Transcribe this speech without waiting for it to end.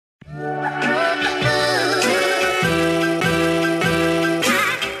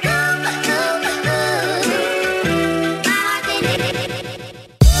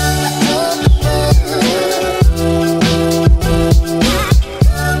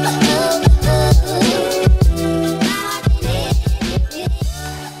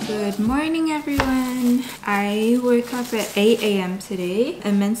I woke up at 8 a.m. today.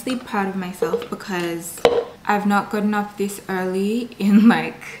 Immensely proud of myself because I've not gotten up this early in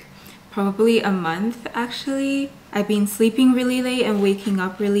like probably a month actually. I've been sleeping really late and waking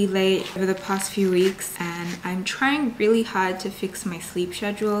up really late over the past few weeks, and I'm trying really hard to fix my sleep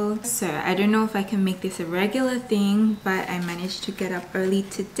schedule. So I don't know if I can make this a regular thing, but I managed to get up early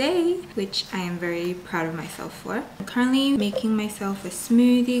today, which I am very proud of myself for. I'm currently making myself a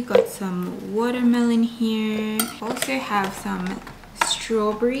smoothie. Got some watermelon here. Also have some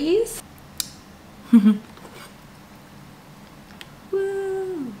strawberries.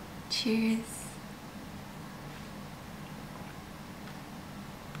 Woo! Cheers.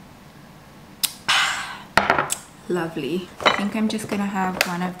 Lovely. I think I'm just gonna have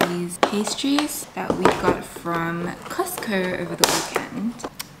one of these pastries that we got from Costco over the weekend.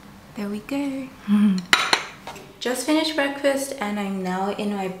 There we go. Just finished breakfast and I'm now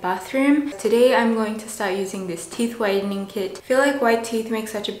in my bathroom. Today I'm going to start using this teeth whitening kit. I feel like white teeth make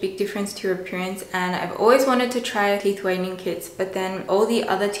such a big difference to your appearance, and I've always wanted to try teeth whitening kits, but then all the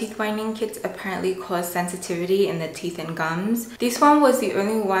other teeth whitening kits apparently cause sensitivity in the teeth and gums. This one was the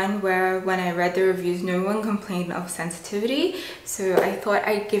only one where when I read the reviews no one complained of sensitivity, so I thought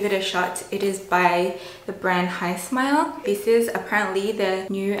I'd give it a shot. It is by the brand High Smile. This is apparently the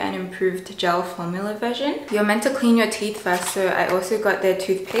new and improved gel formula version. You're meant to clean your teeth first, so I also got their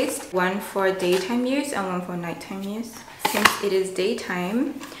toothpaste, one for daytime use and one for nighttime use. Since it is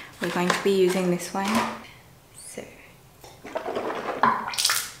daytime, we're going to be using this one. So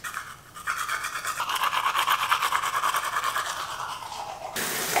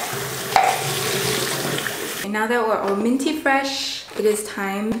and now that we're all minty fresh, it is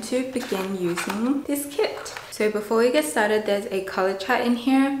time to begin using this kit. So before we get started, there's a color chart in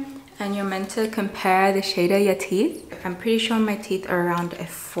here, and you're meant to compare the shade of your teeth. I'm pretty sure my teeth are around a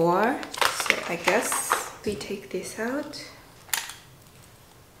 4, so I guess we take this out.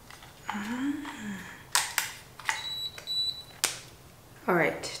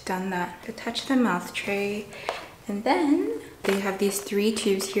 Alright, done that. Attach the mouth tray, and then they have these 3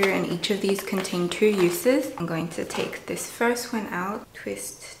 tubes here, and each of these contain 2 uses. I'm going to take this first one out,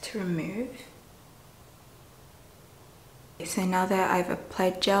 twist to remove. So now that I've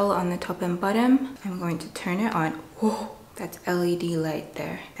applied gel on the top and bottom, I'm going to turn it on. Whoa, that's LED light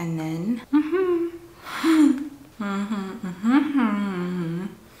there. And then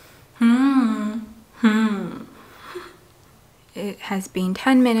it has been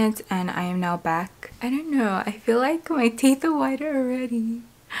 10 minutes and I am now back. I don't know, I feel like my teeth are whiter already.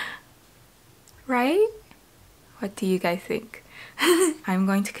 Right? What do you guys think? I'm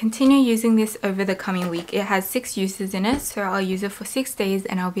going to continue using this over the coming week. It has 6 uses in it, so I'll use it for 6 days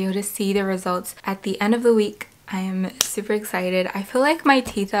and I'll be able to see the results at the end of the week. I am super excited. I feel like my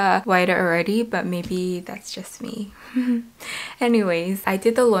teeth are whiter already, but maybe that's just me. Anyways, I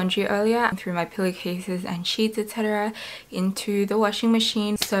did the laundry earlier. I threw my pillowcases and sheets etc. into the washing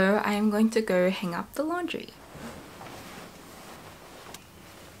machine, so I am going to go hang up the laundry.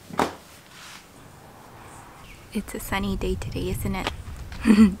 It's a sunny day today, isn't it?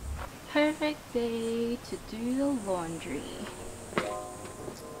 Perfect day to do the laundry.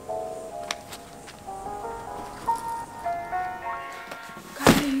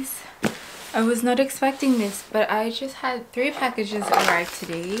 Guys, I was not expecting this, but I just had 3 packages arrive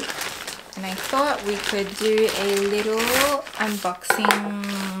today, and I thought we could do a little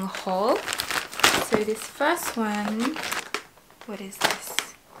unboxing haul. So this first one, what is this?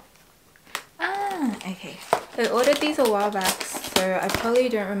 Okay. I ordered these a while back, so I probably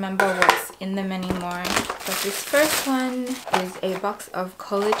don't remember what's in them anymore. But this first one is a box of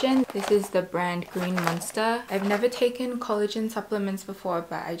collagen. This is the brand Green Monster. I've never taken collagen supplements before,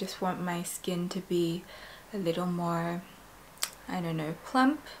 but I just want my skin to be a little more, I don't know,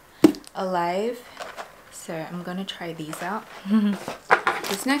 plump, alive. So I'm gonna try these out.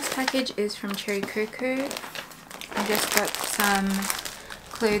 This next package is from CHERRYKOKO. I just got some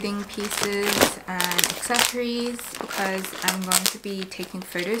clothing pieces and accessories because I'm going to be taking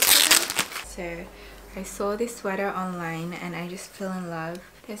photos for them. So I saw this sweater online and I just fell in love.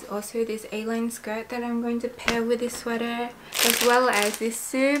 There's also this A-line skirt that I'm going to pair with this sweater, as well as this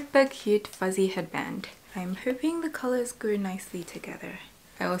super cute fuzzy headband. I'm hoping the colors go nicely together.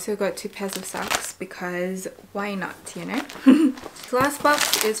 I also got 2 pairs of socks because why not, you know? This last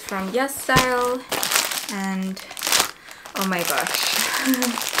box is from Yes Style, and oh my gosh.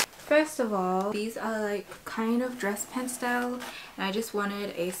 First of all, these are like kind of dress pants style, and I just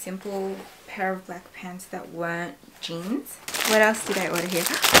wanted a simple pair of black pants that weren't jeans. What else did I order here?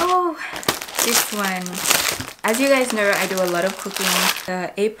 Oh, This one, as you guys know, I do a lot of cooking.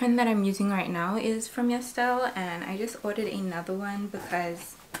 The apron that I'm using right now is from Yestel, and I just ordered another one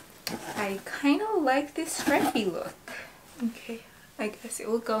because I kind of like this stripy look. Okay, I guess it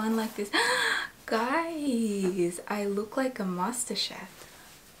will go on like this. Guys, I look like a master chef.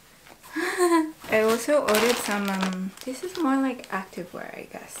 I also ordered some, this is more like activewear, I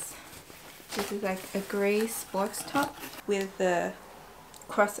guess. This is like a grey sports top with the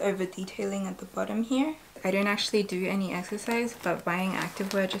crossover detailing at the bottom here. I don't actually do any exercise, but buying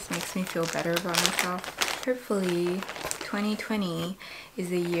activewear just makes me feel better about myself. Hopefully 2020 is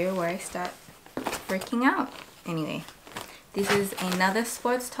the year where I start working out. Anyway, this is another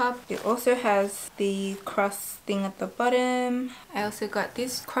sports top. It also has the cross thing at the bottom. I also got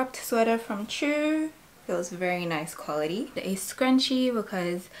this cropped sweater from Chew. Feels very nice quality. A scrunchie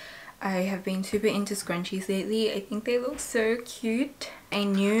because I have been super into scrunchies lately. I think they look so cute. A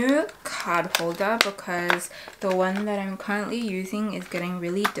new card holder because the one that I'm currently using is getting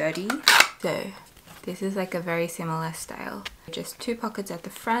really dirty. So this is like a very similar style. Just 2 pockets at the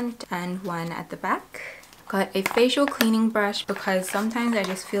front and 1 at the back. Got a facial cleaning brush because sometimes I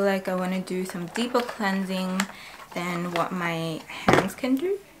just feel like I want to do some deeper cleansing than what my hands can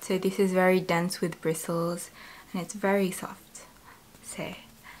do. So this is very dense with bristles and it's very soft. So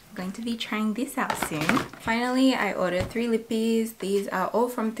I'm going to be trying this out soon. Finally, I ordered 3 lippies. These are all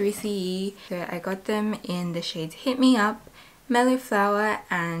from 3CE. So I got them in the shades Hit Me Up, Mellow Flower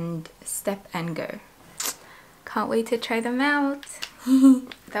and Step and Go. Can't wait to try them out.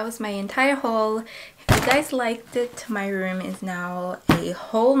 That was my entire haul. If you guys liked it, my room is now a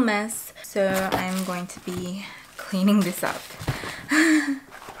whole mess. So I'm going to be cleaning this up.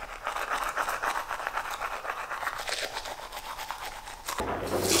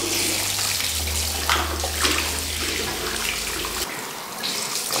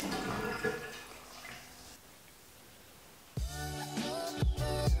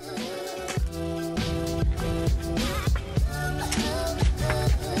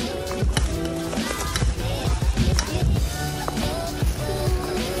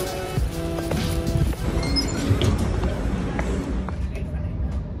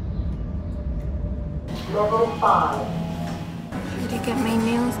 Level 5. Did I get my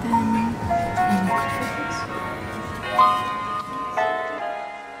nails done?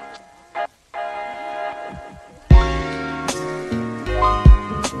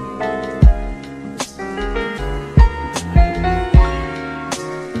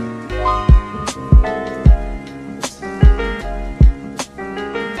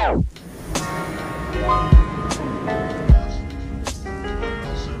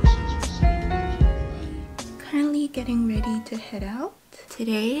 Getting ready to head out.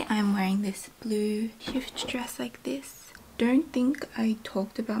 Today I'm wearing this blue shift dress like this. Don't think I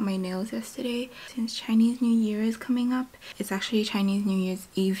talked about my nails yesterday. Since Chinese New Year is coming up, it's actually Chinese New Year's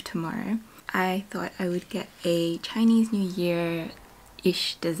Eve tomorrow. I thought I would get a Chinese New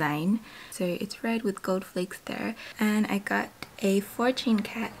Year-ish design. So it's red with gold flakes there. And I got a fortune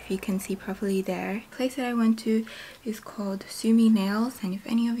cat, if you can see properly there. The place that I went to is called Sumi Nails, and if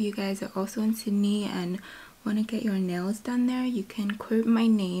any of you guys are also in Sydney and want to get your nails done there, you can quote my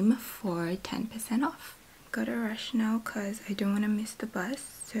name for 10% off. Gotta rush now because I don't want to miss the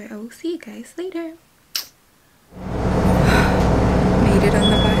bus, so I will see you guys later. Made it on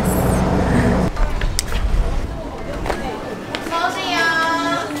the bus.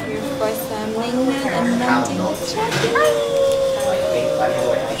 Here for assembling and mounting this jacket.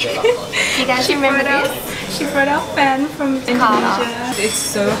 You guys remember this? She brought our fan from Indonesia. It's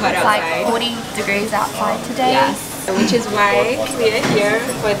so hot outside. It's like 40 degrees outside today. Yes, which is why we are here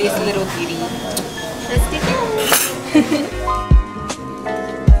for this little beauty. Let's do this.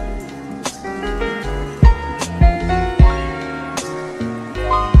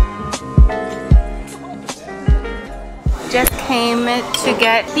 Just came to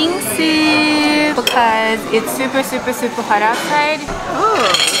get bingsu because it's super hot outside. Oh,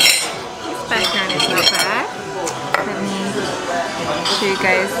 this background is not bad. Let me show you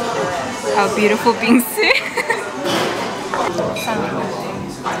guys how beautiful bingsu.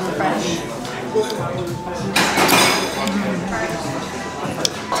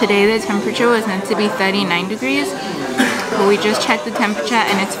 Today the temperature was meant to be 39 degrees, but we just checked the temperature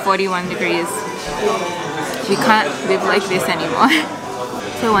and it's 41 degrees. We can't live like this anymore.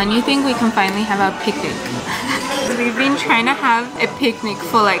 So when you think we can finally have our picnic? We've been trying to have a picnic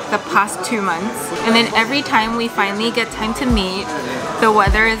for like the past 2 months, and then every time we finally get time to meet, the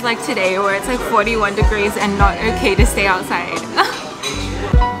weather is like today where it's like 41 degrees and not okay to stay outside.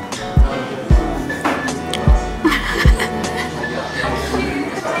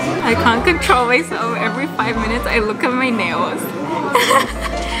 I I can't control myself. Every 5 minutes I look at my nails.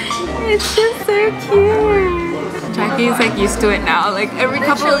 It's just so cute. Jackie's like used to it now, like every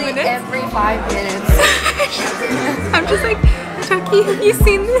couple of minutes. Every 5 minutes. I'm just like, Jackie, have you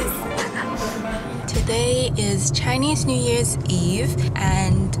seen this? Today is Chinese New Year's Eve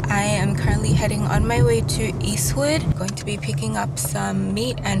and I am currently heading on my way to Eastwood. I'm going to be picking up some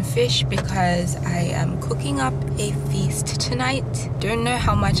meat and fish because I am cooking up a feast tonight. Don't know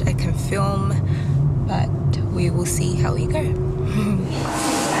how much I can film, but we will see how we go.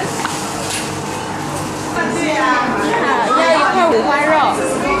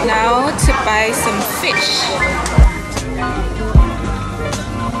 Now to buy some fish.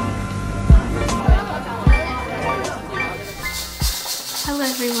 Hello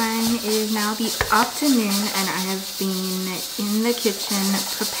everyone, it is now the afternoon and I have been in the kitchen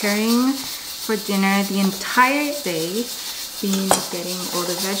preparing for dinner the entire day. Been getting all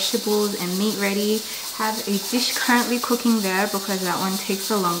the vegetables and meat ready. Have a dish currently cooking there because that one takes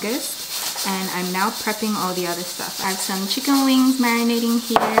the longest. And I'm now prepping all the other stuff. I have some chicken wings marinating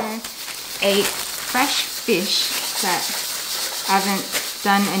here. A fresh fish that I haven't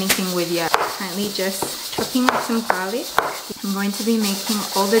done anything with yet. Currently just chopping up some garlic. I'm going to be making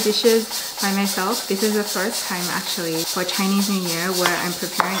all the dishes by myself. This is the first time actually for Chinese New Year where I'm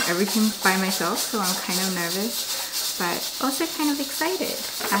preparing everything by myself, so I'm kind of nervous but also kind of excited.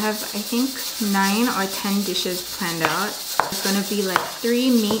 I have I think 9 or 10 dishes planned out. It's gonna be like 3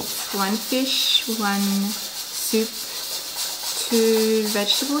 meats, 1 fish, 1 soup, 2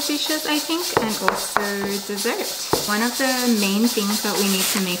 vegetable dishes I think, and also dessert. One of the main things that we need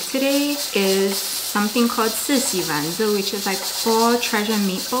to make today is something called 四喜丸子, which is like 4 treasure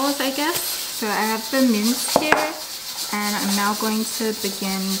meatballs I guess. So I have the mince here and I'm now going to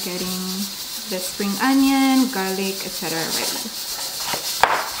begin getting the spring onion, garlic, etc. ready.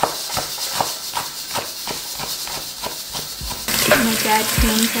 My dad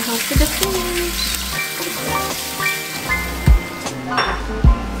came to help with the fish.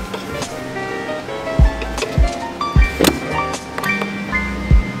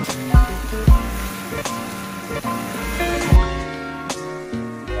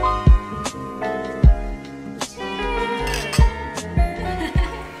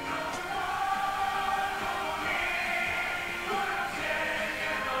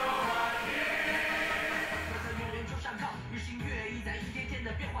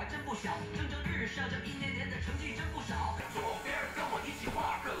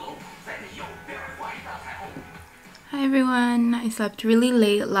 Hi everyone, I slept really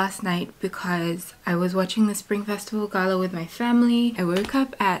late last night because I was watching the Spring Festival Gala with my family. I woke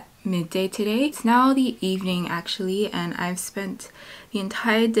up at midday today. It's now the evening actually, and I've spent the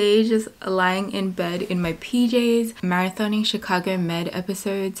entire day just lying in bed in my PJs, marathoning Chicago Med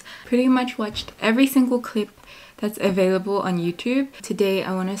episodes. Pretty much watched every single clip that's available on YouTube. Today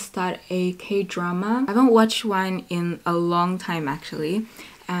I want to start a K-drama. I haven't watched one in a long time actually,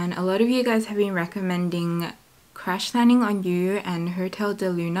 and a lot of you guys have been recommending Crash Landing on You and Hotel de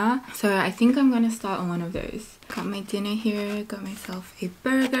Luna, so I think I'm gonna start on one of those. Got my dinner here, got myself a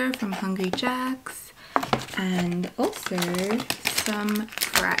burger from Hungry Jack's and also some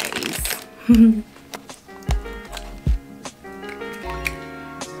fries.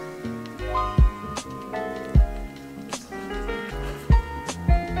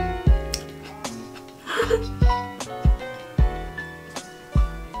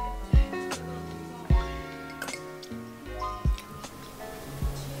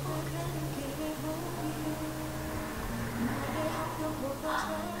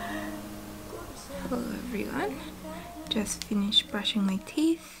 Hello everyone, just finished brushing my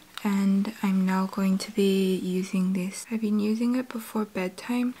teeth and I'm now going to be using this. I've been using it before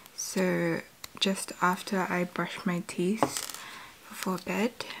bedtime, so just after I brush my teeth before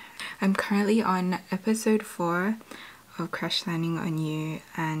bed. I'm currently on episode 4 of Crash Landing on You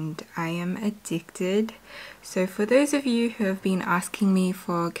and I am addicted. So for those of you who have been asking me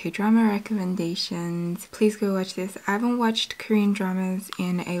for K-drama recommendations, please go watch this. I haven't watched Korean dramas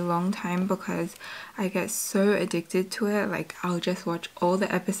in a long time because I get so addicted to it. Like I'll just watch all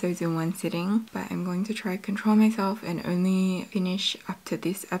the episodes in one sitting, but I'm going to try to control myself and only finish up to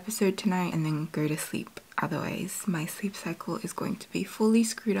this episode tonight and then go to sleep. Otherwise my sleep cycle is going to be fully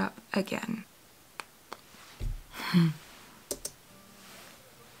screwed up again.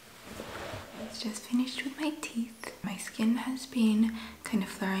 Just finished with my teeth. My skin has been kind of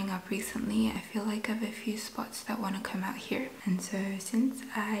flaring up recently. I feel like I have a few spots that want to come out here, and so since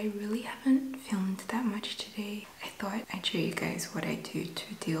I really haven't filmed that much today, I thought I'd show you guys what I do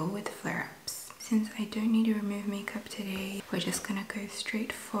to deal with flare-ups. since I don't need to remove makeup today, we're just gonna go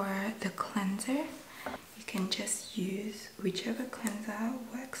straight for the cleanser. You can just use whichever cleanser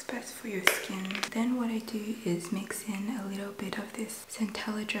works best for your skin. Then what I do is mix in a little bit of this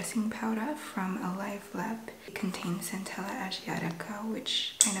centella dressing powder from Alive Lab. It contains centella asiatica,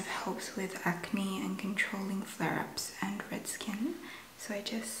 which kind of helps with acne and controlling flare-ups and red skin. So I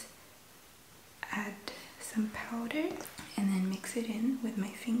just add some powder and then mix it in with my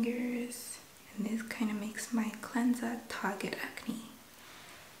fingers, and this kind of makes my cleanser target acne.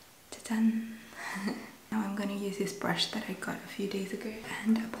 Ta-da! Now I'm going to use this brush that I got a few days ago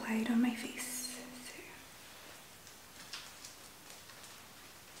and apply it on my face.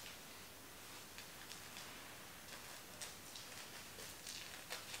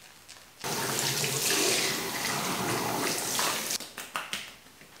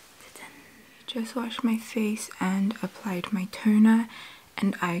 Just washed my face and applied my toner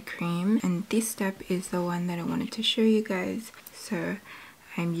and eye cream, and this step is the one that I wanted to show you guys. So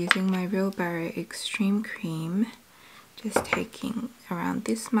I'm using my Real Barrow Extreme Cream, just taking around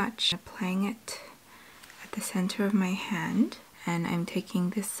this much, applying it at the center of my hand, and I'm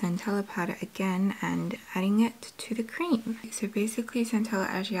taking this centella powder again and adding it to the cream. So basically centella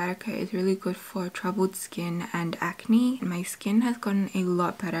asiatica is really good for troubled skin and acne. My skin has gotten a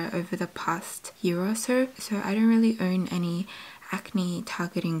lot better over the past year or so, so I don't really own any acne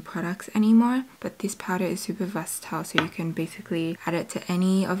targeting products anymore, but this powder is super versatile, so you can basically add it to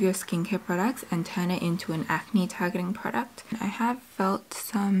any of your skincare products and turn it into an acne targeting product. I have felt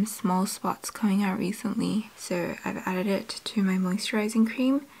some small spots coming out recently, so I've added it to my moisturizing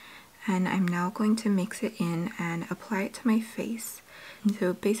cream, and I'm now going to mix it in and apply it to my face. And so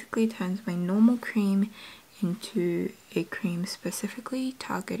it basically turns my normal cream into a cream specifically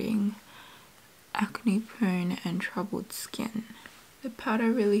targeting acne prone and troubled skin. The powder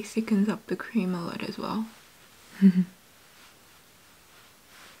really thickens up the cream a lot as well.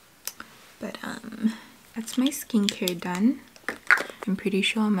 But that's my skincare done. I'm pretty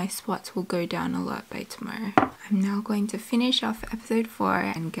sure my spots will go down a lot by tomorrow. I'm now going to finish off episode 4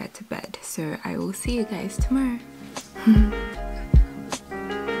 and get to bed, so I will see you guys tomorrow.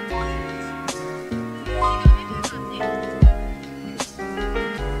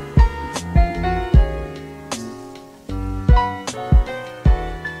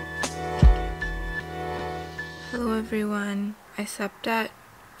 Hello everyone, I slept at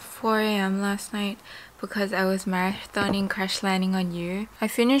 4 AM last night because I was marathoning Crash Landing on You. I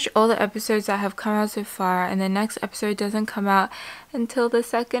finished all the episodes that have come out so far, and the next episode doesn't come out until the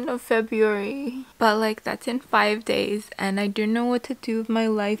 2nd of February. But like, that's in 5 days and I don't know what to do with my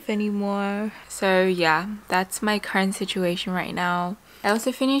life anymore. So yeah, that's my current situation right now. I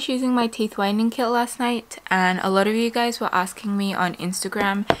also finished using my teeth whitening kit last night, and a lot of you guys were asking me on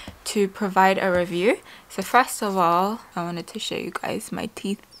Instagram to provide a review. So first of all, I wanted to show you guys my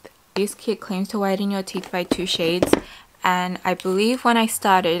teeth. This kit claims to whiten your teeth by 2 shades, and I believe when I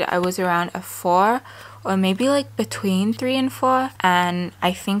started I was around a 4, or maybe like between 3 and 4, and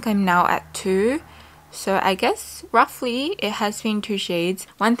I think I'm now at 2. So I guess roughly it has been 2 shades.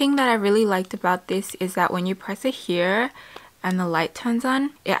 One thing that I really liked about this is that when you press it here and the light turns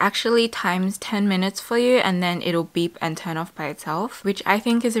on, it actually times 10 minutes for you, and then it'll beep and turn off by itself, which I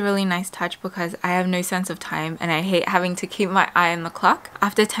think is a really nice touch because I have no sense of time and I hate having to keep my eye on the clock.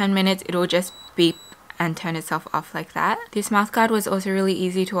 After 10 minutes it'll just beep and turn itself off like that. This mouthguard was also really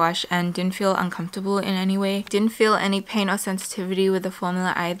easy to wash and didn't feel uncomfortable in any way. Didn't feel any pain or sensitivity with the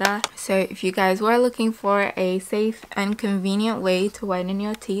formula either. So if you guys were looking for a safe and convenient way to whiten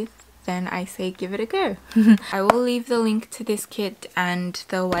your teeth, then I say give it a go. I will leave the link to this kit and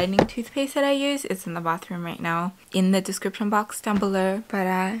the whitening toothpaste that I use, it's in the bathroom right now, in the description box down below.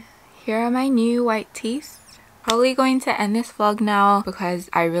 But here are my new white teeth. Probably going to end this vlog now because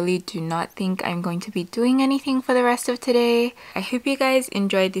I really do not think I'm going to be doing anything for the rest of today. I hope you guys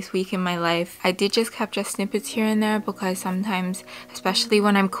enjoyed this week in my life. I did just capture snippets here and there because sometimes, especially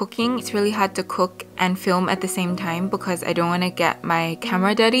when I'm cooking, it's really hard to cook and film at the same time because I don't want to get my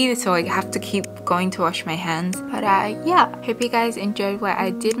camera dirty, so I have to keep going to wash my hands. But yeah, hope you guys enjoyed what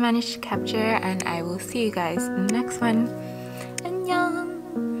I did manage to capture, and I will see you guys in the next one.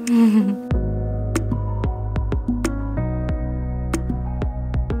 Annyeong!